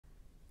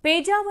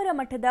ಪೇಜಾವರ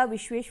ಮಠದ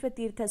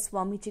ವಿಶ್ವೇಶ್ವತೀರ್ಥ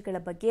ಸ್ವಾಮೀಜಿಗಳ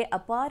ಬಗ್ಗೆ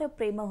ಅಪಾರ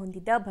ಪ್ರೇಮ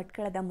ಹೊಂದಿದ್ದ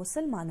ಭಟ್ಕಳದ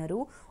ಮುಸಲ್ಮಾನರು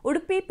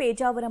ಉಡುಪಿ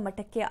ಪೇಜಾವರ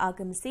ಮಠಕ್ಕೆ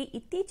ಆಗಮಿಸಿ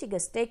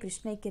ಇತ್ತೀಚೆಗಷ್ಟೇ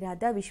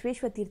ಕೃಷ್ಣೈಕ್ಯರಾದ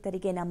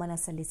ವಿಶ್ವೇಶ್ವತೀರ್ಥರಿಗೆ ನಮನ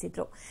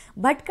ಸಲ್ಲಿಸಿದರು.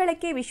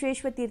 ಭಟ್ಕಳಕ್ಕೆ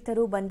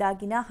ವಿಶ್ವೇಶ್ವತೀರ್ಥರು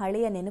ಬಂದಾಗಿನ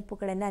ಹಳೆಯ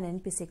ನೆನಪುಗಳನ್ನು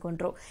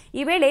ನೆನಪಿಸಿಕೊಂಡರು.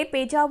 ಈ ವೇಳೆ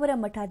ಪೇಜಾವರ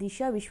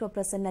ಮಠಾಧೀಶ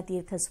ವಿಶ್ವಪ್ರಸನ್ನ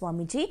ತೀರ್ಥ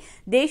ಸ್ವಾಮೀಜಿ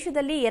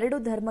ದೇಶದಲ್ಲಿ ಎರಡು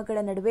ಧರ್ಮಗಳ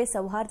ನಡುವೆ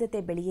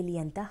ಸೌಹಾರ್ದತೆ ಬೆಳೆಯಲಿ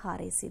ಅಂತ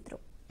ಹಾರೈಸಿದರು.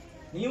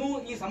 ನೀವು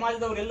ಈ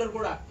ಸಮಾಜದವರೆಲ್ಲರೂ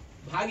ಕೂಡ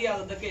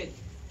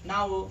ಭಾಗಿಯಾದದ್ದಕ್ಕೆ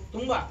ನಾವು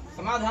ತುಂಬಾ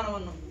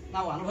ಸಮಾಧಾನವನ್ನು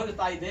ನಾವು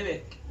ಅನುಭವಿಸ್ತಾ ಇದ್ದೇವೆ.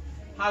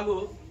 ಹಾಗೂ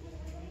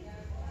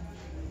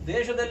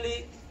ದೇಶದಲ್ಲಿ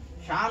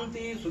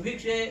ಶಾಂತಿ,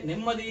 ಸುಭಿಕ್ಷೆ,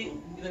 ನೆಮ್ಮದಿ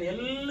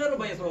ಇದನ್ನೆಲ್ಲರೂ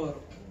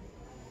ಬಯಸುವವರು.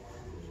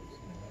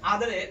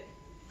 ಆದರೆ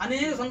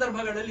ಅನೇಕ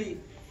ಸಂದರ್ಭಗಳಲ್ಲಿ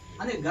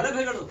ಅನೇಕ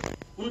ಗಲಭೆಗಳು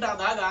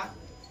ಉಂಟಾದಾಗ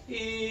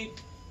ಈ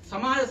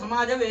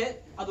ಸಮಾಜವೇ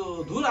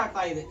ಅದು ದೂರ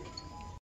ಆಗ್ತಾ ಇದೆ.